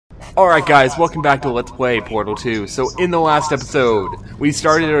Alright guys, welcome back to Let's Play Portal 2. So in the last episode, we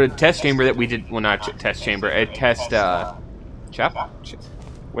started a test chamber that we did, well not a test chamber, a test,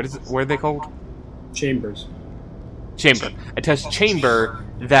 what is it, what are they called? Chambers. Chamber. A test chamber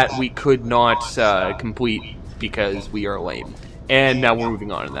that we could not complete because we are lame. And now we're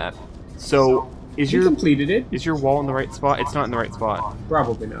moving on to that. So, You completed it? Is your wall in the right spot? It's not in the right spot.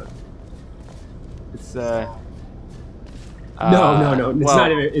 Probably not. It's, no. It's well,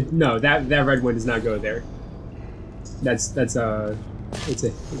 not even. No, that red one does not go there. It's a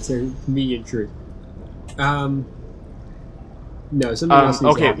convenient truth. No, something else.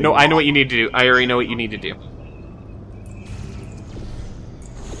 Needs to happen. No, I know what you need to do. I already know what you need to do.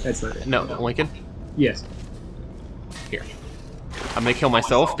 That's not it. No, Lincoln. Yes. Here. I'm gonna kill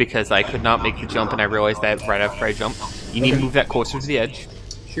myself because I could not make the jump, and I realized that right after I jumped. You need to move that closer to the edge.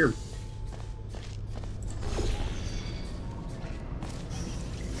 Sure.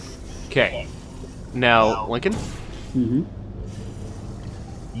 Okay. Now, Lincoln? Mm-hmm.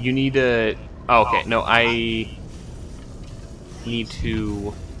 You need to... Oh, okay. No, I... need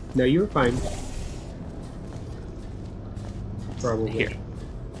to... No, you were fine. Probably. Here.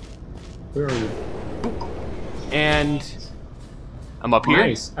 Where are you? And... I'm up here.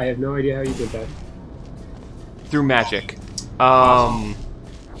 Nice. I have no idea how you did that. Through magic. Can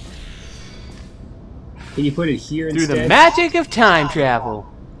you put it here Through instead? the magic of time travel.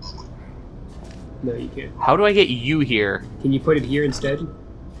 No, you can't. How do I get you here? Can you put it here instead?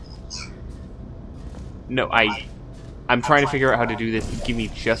 No, I'm trying to figure out how to do this. Give me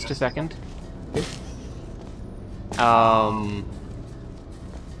just a second. Okay.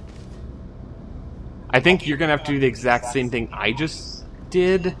 I think you're gonna have to do the exact same thing I just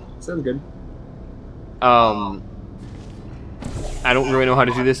did. Sounds good. I don't really know how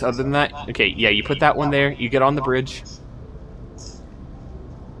to do this other than that. Okay, yeah, you put that one there, you get on the bridge.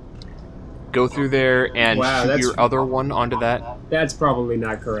 Go through there and shoot your other one onto that. That's probably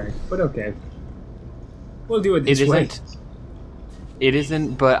not correct, but okay. We'll do it this way. It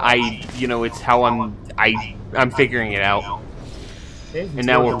isn't, but it's how I'm figuring it out. Okay, and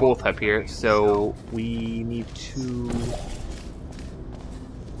now we're both up here, so we need to...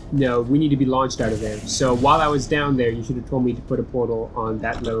 No, we need to be launched out of there. So while I was down there, you should have told me to put a portal on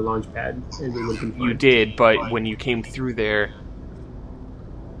that little launch pad, and we would have been fine. You did, but when you came through there...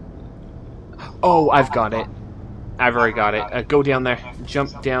 Oh, I've got it. I've already got it. Go down there.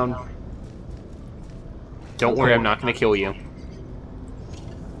 Jump down. Don't worry, I'm not going to kill you.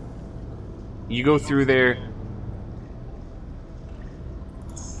 You go through there.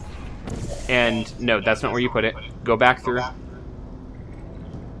 And, no, that's not where you put it. Go back through.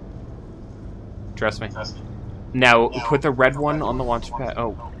 Trust me. Now, put the red one on the launch pad.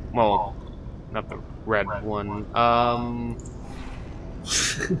 Oh, well, not the red one.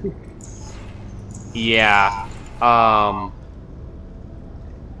 Yeah.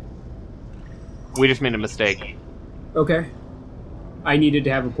 We just made a mistake. Okay. I needed to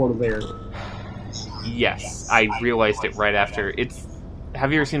have a portal there. Yes, I realized it right after.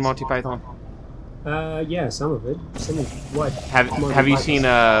 Have you ever seen Monty Python? Yeah, some of it. Some of what? Have you seen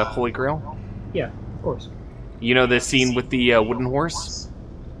Holy Grail? Yeah, of course. You know the scene with the wooden horse?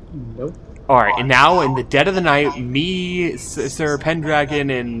 Nope. Alright, and now in the dead of the night, me, Sir Pendragon,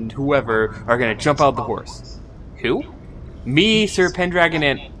 and whoever are gonna jump out the horse. Who? Me, Sir Pendragon,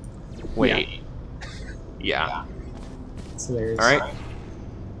 and... Wait. Yeah. It's hilarious. Alright.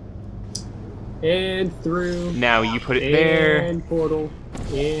 And through. Now you put it there. And portal.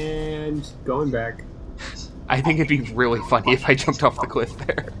 And going back. I think it'd be really funny if I jumped off the cliff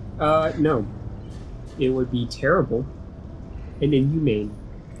there. No. It would be terrible. And inhumane.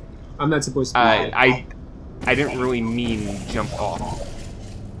 I'm not supposed to do that. I didn't really mean jump off.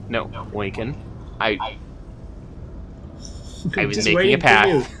 No, Lincoln. I was making a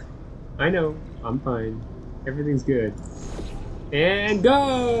path. I know. I'm fine. Everything's good. And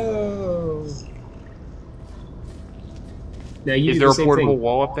go! Now you Is do there the a same portable thing.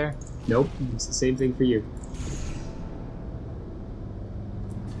 wall up there? Nope. It's the same thing for you.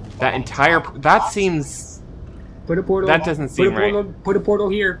 That seems... Put a portal. That doesn't seem right. Put a portal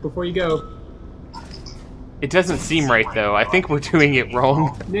here before you go. It doesn't seem right, though. I think we're doing it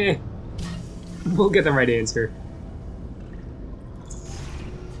wrong. Nah. We'll get the right answer.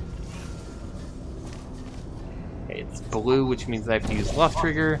 Okay, it's blue, which means I have to use left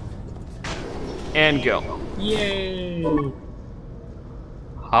trigger. And go. Yay!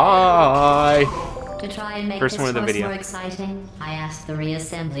 Hi! To try and make First this one of the course video. more exciting, I asked the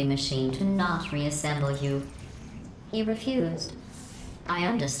reassembly machine to not reassemble you. He refused. I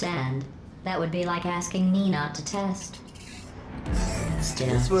understand. That would be like asking me not to test. Still,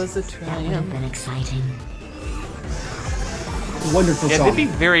 This was a that would have triumph. been exciting. Wonderful Yeah, song. they'd be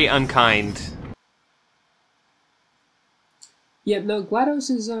very unkind. Yeah, no, GLaDOS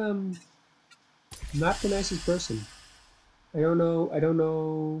is not the nicest person. I don't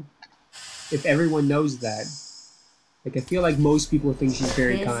know if everyone knows that. Like, I feel like most people think she's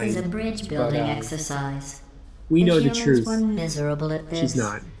very This kind. is a bridge building but, exercise. We know the humans truth. were miserable at this. She's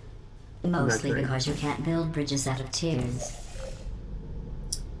not. Mostly not because you can't build bridges out of tears.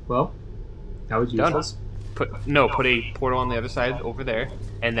 Well, that was Done. useless. Put a portal on the other side over there,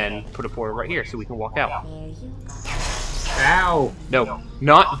 and then put a portal right here so we can walk out. There you go. Ow! No,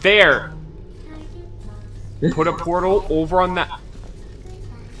 not there. Put a portal over on that,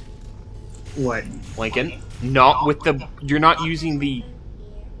 What? Lincoln. Not with the. You're not using the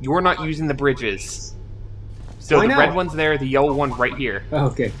bridges. So Why the not? red one's there, the yellow one right here. Oh,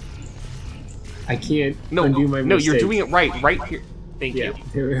 okay. I can't No, undo my no, mistake. you're doing it right here. Thank Yeah, you.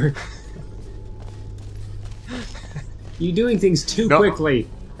 there we are. You're doing things too No. quickly.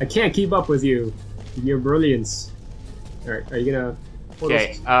 I can't keep up with you. Your brilliance. Alright, are you gonna...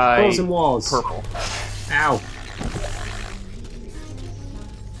 Okay, portals and walls. purple. Ow.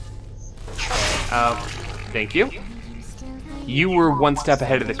 Thank you. You were one step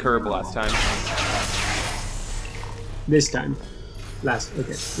ahead of the curve last time. This time.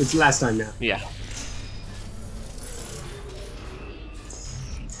 Okay. It's last time now. Yeah.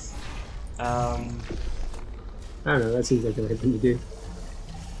 I don't know, that seems like the right thing to do.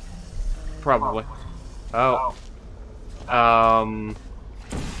 Probably. Oh.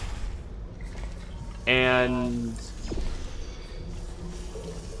 And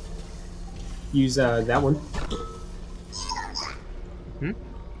Use that one.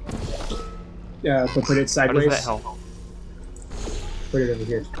 But put it how sideways. does that help? Put it over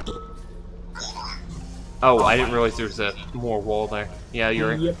here. Oh, I didn't realize there was a more wall there. Yeah, you're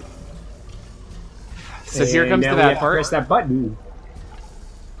right. Yep. So here comes now the we bad have to part. press that button.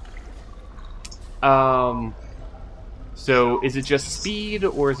 So is it just speed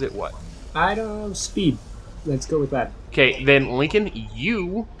or is it what? I don't know, speed. Let's go with that. Okay, then Lincoln,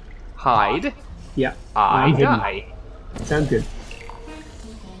 you hide. Yeah. I I'm hidden. die. Sounds good.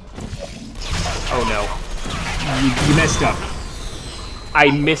 Oh no. You messed up. I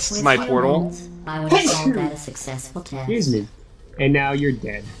missed With my portal. humans, I would have called that a successful test. Excuse me. And now you're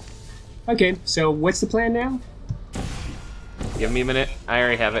dead. Okay, so what's the plan now? Give me a minute. I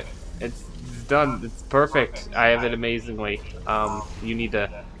already have it. It's done. It's perfect. I have it amazingly. You need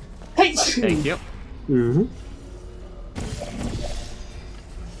to. Thank you. Mm-hmm.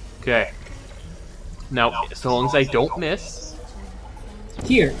 Okay. Now, so long as I don't miss.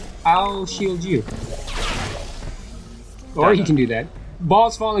 Here, I'll shield you. Or you can do that.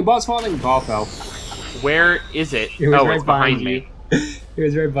 Ball's falling, ball's falling. Ball fell. Where is it? It was Oh, right it's behind behind me. It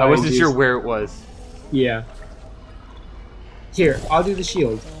was right I behind wasn't you. sure where it was. Yeah. Here, I'll do the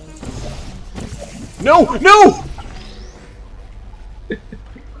shield. No! No!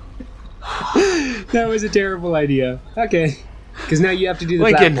 That was a terrible idea. Okay. Because now you have to do the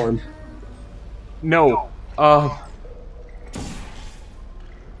Lincoln. platform. No.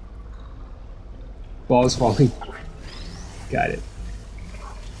 Ball's falling. Got it.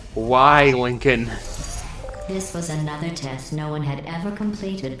 Why, Lincoln? This was another test no one had ever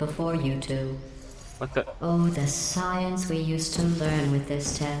completed before you two. What the? Oh, the science we used to learn with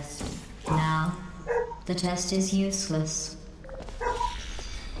this test. Now, the test is useless.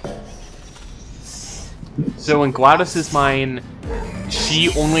 So in GLaDOS's mind, she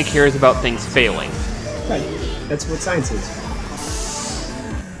only cares about things failing. Right. That's what science is.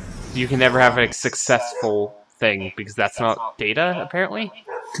 You can never have a successful thing because that's not data, apparently.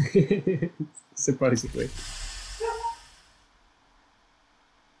 Supposedly.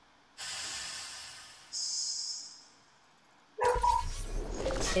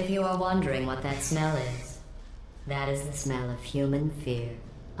 If you are wondering what that smell is, that is the smell of human fear.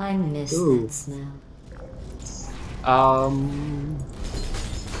 I miss Ooh. that smell.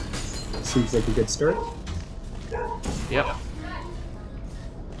 Seems like a good start. Yep.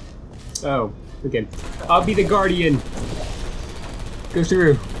 Oh, okay. I'll be the guardian. Go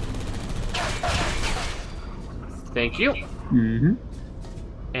through. Thank you. Mm-hmm.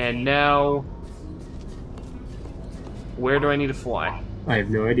 And now, where do I need to fly? I have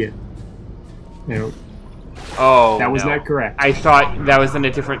no idea. I don't. Oh, That was no. not correct. I thought that was in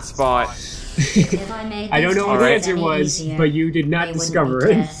a different spot. If I made I don't this know what test the answer any was, easier, but you did not they wouldn't discover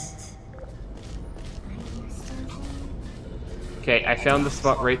be it. tests. Okay, I found the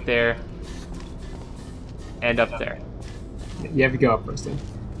spot right there. And up there. You have to go up first then.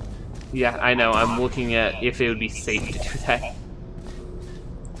 Yeah, I know. I'm looking at if it would be safe to do that.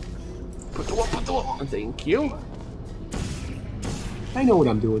 Put the wall, put the wall. Thank you. I know what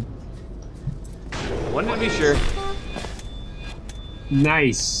I'm doing. Wanted to be sure.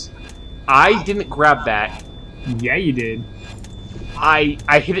 Nice. I didn't grab that. Yeah, you did. I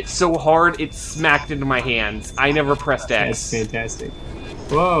hit it so hard it smacked into my hands. I never pressed X. That's fantastic.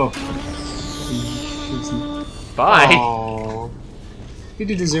 Whoa. Bye. Aww.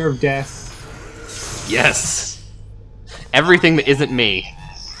 Did you deserve death? Yes. Everything that isn't me,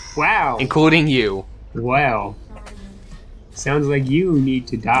 Wow. including you. Wow. Sounds like you need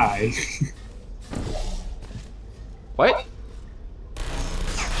to die. What?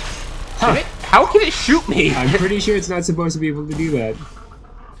 How can it shoot me? I'm pretty sure it's not supposed to be able to do that.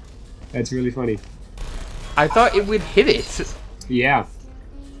 That's really funny. I thought it would hit it. Yeah.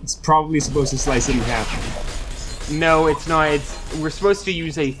 It's probably supposed to slice it in half. No, it's not. We're supposed to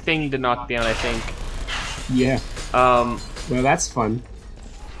use a thing to knock down, I think. Yeah. Well, that's fun.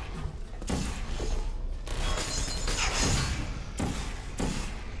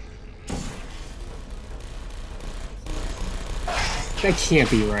 That can't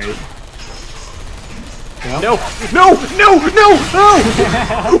be right. No! No! No! No! No!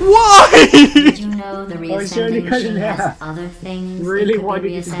 Why? Did you know the was trying to reassembly cut it in machine has half. other things Really that could wanted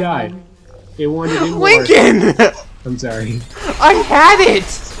be you to die. reassembled? It wanted it more. Lincoln! I'm sorry. I had it!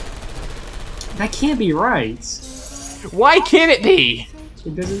 That can't be right. Why can't it be?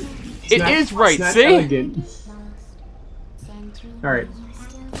 It doesn't. It is right, it's not see? elegant. Alright.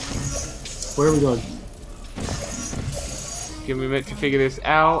 Where are we going? Give me a minute to figure this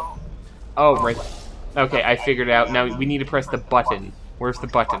out. Oh, right. Okay, I figured it out. Now we need to press the button. Where's the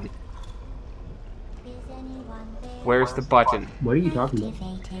button? Where's the button? What are you talking about?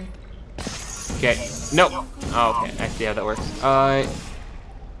 Okay. No. Oh, okay. I see how that works.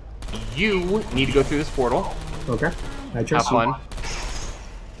 You need to go through this portal. Okay. I Have trust you. fun.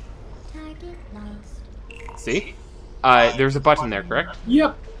 See? There's a button there, correct?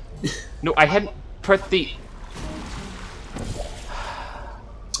 Yep. No, I hadn't pressed the...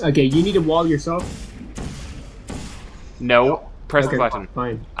 Okay, you need to wall yourself. No. Press Okay, the button.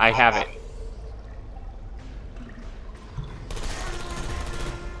 fine. I have it.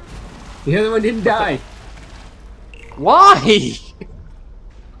 The other one didn't die. Why?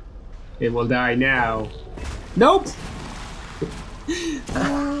 It will die now. Nope.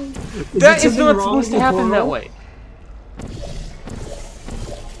 That is not supposed to happen that way.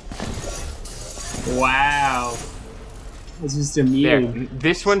 Wow. It's just a There. meeting.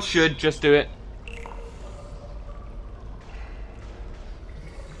 This one should just do it.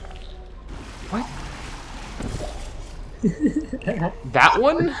 What? That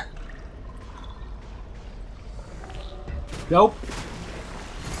one? Nope.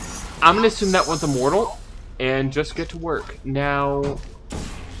 I'm gonna assume that one's immortal and just get to work. Now,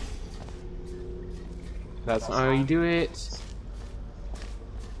 that's not how you do it.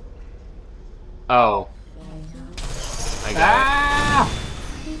 Oh. I got Ah!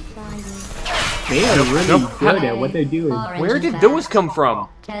 They are really Nope. good at what they're doing. it. Where did those come from?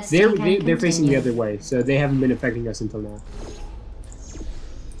 They're facing the other way, so they haven't been affecting us until now.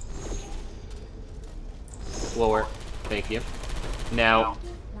 Lower. Thank you. Now,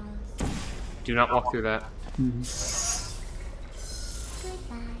 do not walk through that.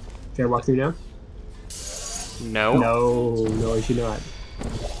 Can I walk through now? No. No, I should not.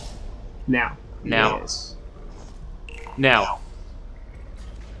 Now. Now. Yes. Now.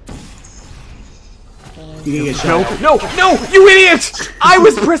 You can get shot. No, at. no, no! You idiot! I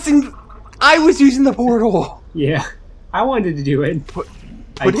was using the portal! Yeah. I wanted to do it. Put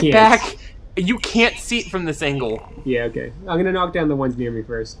I it can't. back. You can't see it from this angle. Yeah, okay. I'm gonna knock down the ones near me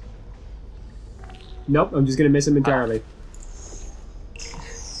first. Nope, I'm just gonna miss them entirely.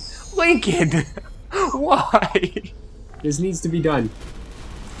 Lincoln! Why? This needs to be done.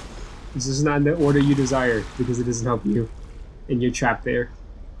 This is not in the order you desire, because it doesn't help you. And you're trapped there.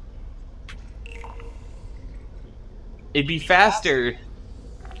 It'd be faster.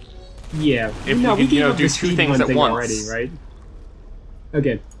 Yeah. If no, we could, gave up do the two speed things one at thing once. already, right?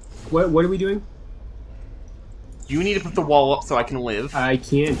 Okay. What are we doing? You need to put the wall up so I can live. I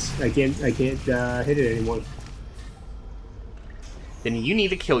can't hit it anymore. Then you need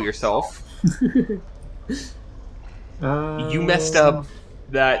to kill yourself. Uh, You messed up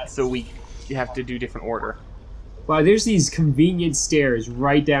that, so we have to do different order. Wow, there's these convenient stairs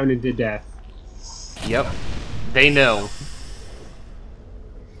right down into death. Yep. They know.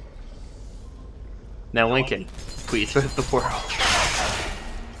 Now, Lincoln, please put up the portal.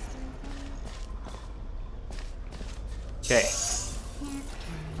 Okay.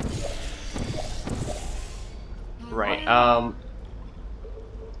 Right,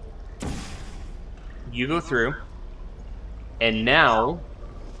 You go through. And now...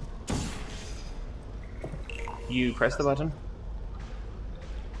 You press the button.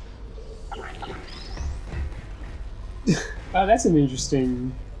 Oh, that's an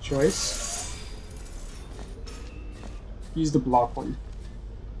interesting choice. Use the block one.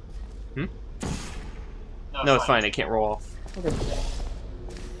 Hmm? No, it's fine. It can't roll off. Okay.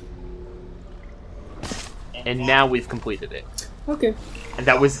 And now we've completed it. Okay. And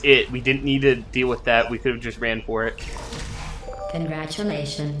that was it. We didn't need to deal with that. We could have just ran for it.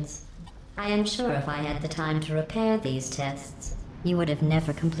 Congratulations. I am sure if I had the time to repair these tests, you would have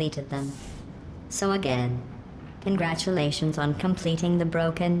never completed them. So again, congratulations on completing the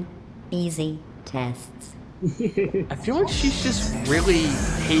broken, easy tests. I feel like she's just really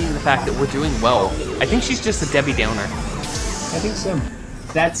hating the fact that we're doing well. I think she's just a Debbie Downer. I think so.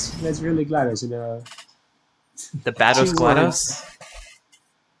 That's really GLaDOS and The Bados Two GLaDOS? words.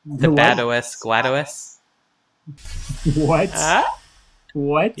 The what? Bados GLaDOS? What?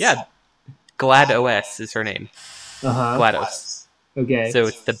 What? Yeah. GLaDOS is her name. Uh-huh. GLaDOS. Okay. So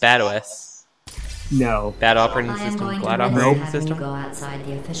it's the BadOS. No. Bad operating I am system, going glad to risk operating having system. to go outside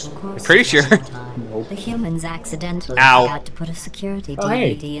the official course. Pretty sure. Nope. The humans accidentally Ow. forgot to put a security Oh,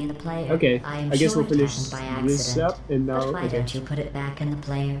 hey. DVD in the player. Okay. I am I guess sure we'll finish it happened by this accident. up and now. But why Okay. don't you put it back in the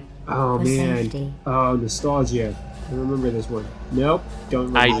player? Oh for man. safety? Oh, nostalgia. I remember this one. Nope. Don't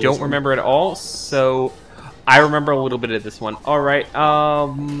remember. I this don't one. remember at all, so I remember a little bit of this one. Alright,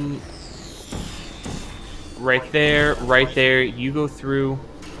 right there, you go through,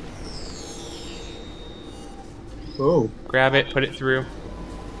 Oh. grab it, put it through.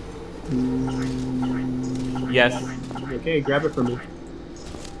 Yes. Okay, grab it from me.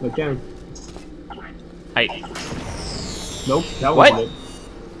 Look down. I Nope. That What? wasn't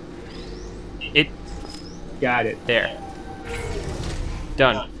it. it Got it. there.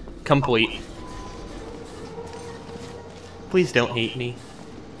 Done. Complete. Please don't hate me.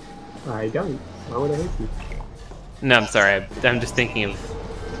 I don't. Why would I hate you? No, I'm sorry. I'm just thinking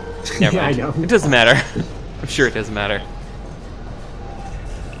of. Never Yeah, I mind. know. It doesn't matter. I'm sure it doesn't matter.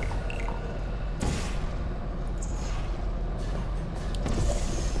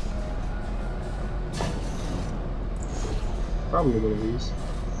 Probably one of these.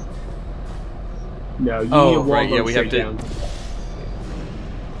 No, you need Oh, a wall right, yeah, going we have straight to- down.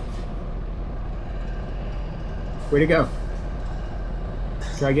 Way to go.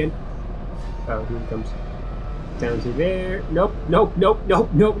 Try again. Oh, here it comes. Down to there. Nope, nope, nope, nope,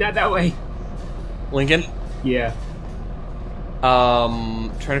 nope, not that way. Lincoln? Yeah. Trying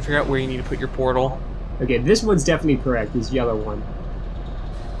to figure out where you need to put your portal. Okay, this one's definitely correct. This yellow one.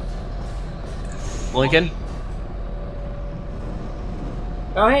 Lincoln?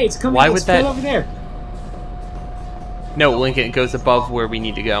 Oh, hey, it's coming. Why It's would that- still over there. No, Lincoln, it goes above where we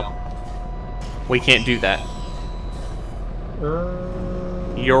need to go. We can't do that.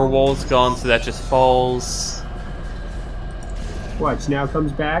 Your wall's gone, so that just falls. Watch, now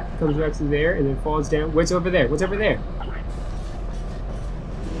comes back to there, and then falls down. What's over there? What's over there?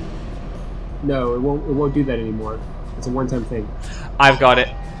 No, it won't do that anymore. It's a one-time thing. I've got it.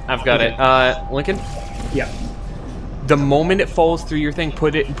 I've got Okay. it. Lincoln? Yeah. The moment it falls through your thing,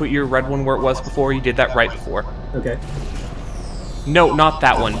 put your red one where it was before. You did that right before. Okay. No, not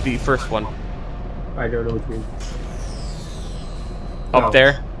that one. The first one. I don't know what you mean. Up Oh.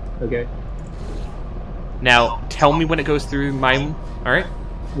 there. Okay. Now, tell me when it goes through mine. Alright?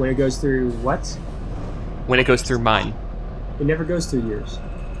 When it goes through what? When it goes through mine. It never goes through yours.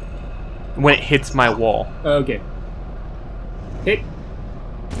 When it hits my wall. Okay. Hit.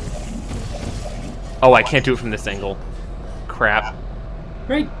 Oh, I can't do it from this angle. Crap.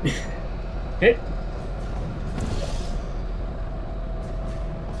 Right. Hit.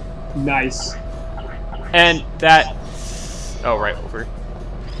 Nice. And that... Oh, right over.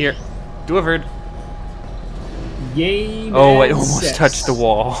 Here. Delivered. Game. Oh, it and almost set. touched the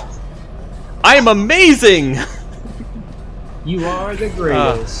wall. I am amazing! You are the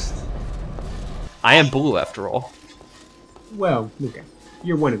greatest. I am blue after all. Well, okay.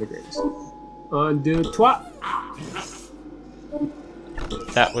 You're one of the greatest. On deux, trois.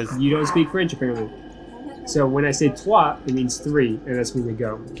 That was... You don't speak French, apparently. So when I say trois, it means three, and that's when we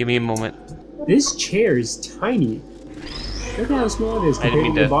go. Give me a moment. This chair is tiny. Look how small it is I didn't compared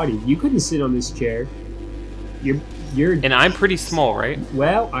mean to your to- body. You couldn't sit on this chair. You're. And I'm pretty small, right?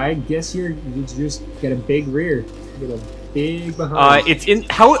 Well, I guess you just got a big rear. You got a big behind. It's in...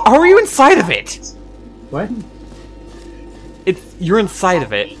 How are you inside of it? What? You're inside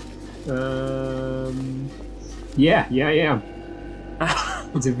of it. Yeah, I am.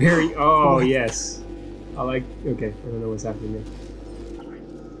 It's a very. Oh yes. I like. Okay, I don't know what's happening there.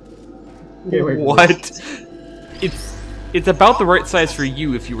 Get away from me. What? It's about the right size for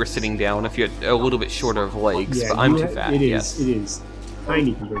you if you were sitting down, if you had a little bit shorter of legs, Yeah, but I'm too fat, It is, yes. it is.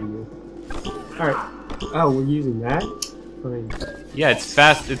 Tiny compared to you. Alright. Oh, we're using that? Fine. Yeah, it's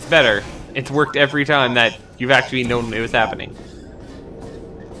fast, it's better. It's worked every time that you've actually known it was happening.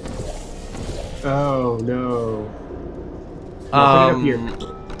 Oh, no. No, put it up here.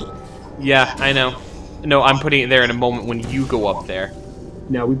 Yeah, I know. No, I'm putting it there in a moment when you go up there.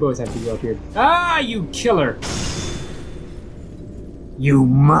 No, we both have to go up here. Ah, you killer! You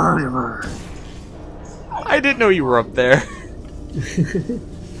murderer! I didn't know you were up there. Do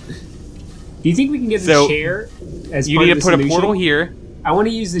you think we can get the So, chair as You part need of to the put solution? a portal here. I want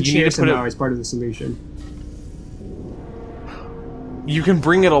to use the You need chair to put somehow a- as part of the solution. You can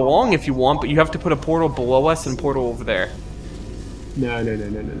bring it along if you want, but you have to put a portal below us and portal over there. No.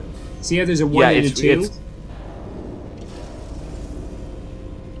 See how there's a 1 and a 2?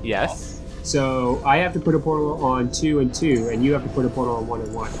 Yes. So I have to put a portal on 2 and 2, and you have to put a portal on 1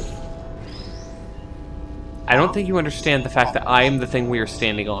 and 1. I don't think you understand the fact that I am the thing we are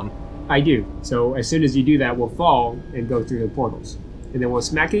standing on. I do. So as soon as you do that, we'll fall and go through the portals. And then we'll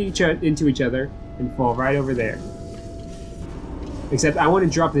smack into each other and fall right over there. Except I want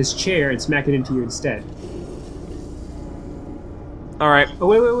to drop this chair and smack it into you instead. Alright. Oh,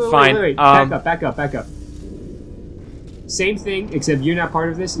 wait. Fine. Wait. Back up. Same thing, except you're not part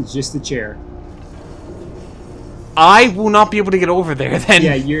of this, it's just the chair. I will not be able to get over there then.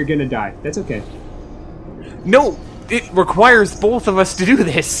 Yeah, you're gonna die. That's okay. No! It requires both of us to do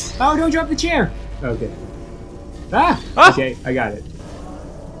this. Oh, don't drop the chair! Okay. Ah! Okay, I got it.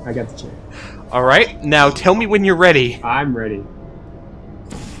 I got the chair. Alright, now tell me when you're ready. I'm ready.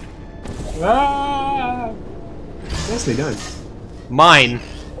 Ah! Nicely done. Mine.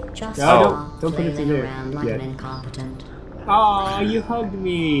 Just Oh, don't put it flailing there around like yet. an incompetent. Oh, you hugged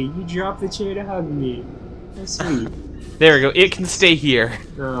me. You dropped the chair to hug me. That's sweet. There we go. It can stay here.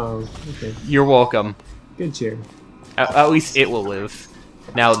 Oh, okay. You're welcome. Good chair. At least it will live.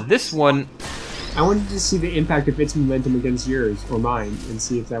 Now this one, I wanted to see the impact of its momentum against yours or mine, and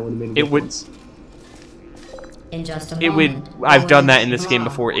see if that would have made a It would- difference. In just a it would. moment, I've the done that word in this game blah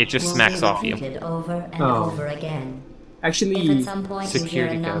before. It just will smacks be off you. repeated over and Oh. over again. If Actually, at some point you hear a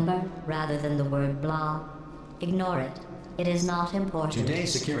Security code. number rather than the word blah, ignore it. It is not important.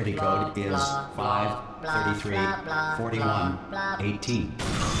 Today's security code is 5334118.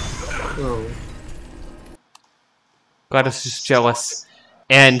 oh. GLaDOS is jealous.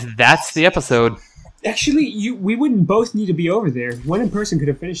 And that's the episode. Actually, we wouldn't both need to be over there. One in person could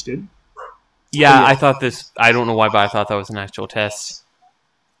have finished it. Yeah, Yeah. I thought this. I don't know why, but I thought that was an actual test.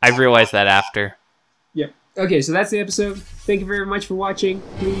 I realized that after. Yep. Okay, so that's the episode. Thank you very much for watching.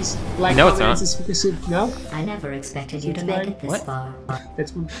 Please like, No, it's comment, not. subscribe. No, I never expected you to make it this What? far.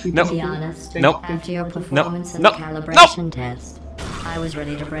 that's what people Nope. To be do. honest, Nope. after your performance in Nope. the Nope. calibration test, I was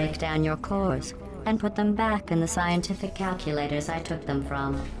ready to break down your cores and put them back in the scientific calculators I took them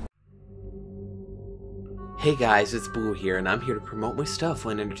from. Hey guys, it's Blue here, and I'm here to promote my stuff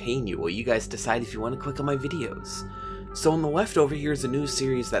and entertain you while you guys decide if you want to click on my videos. So on the left over here is a new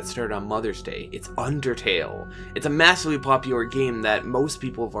series that started on Mother's Day. It's Undertale. It's a massively popular game that most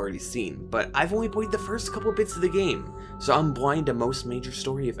people have already seen, but I've only played the first couple bits of the game, so I'm blind to most major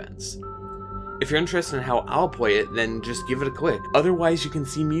story events. If you're interested in how I'll play it, then just give it a click. Otherwise, you can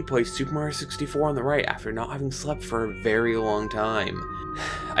see me play Super Mario 64 on the right after not having slept for a very long time.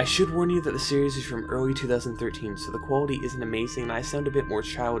 I should warn you that the series is from early 2013, so the quality isn't amazing and I sound a bit more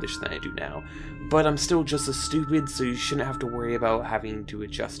childish than I do now. But I'm still just as stupid, so you shouldn't have to worry about having to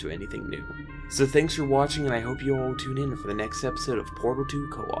adjust to anything new. So thanks for watching, and I hope you all tune in for the next episode of Portal 2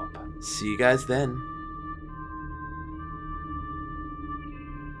 Co-op. See you guys then.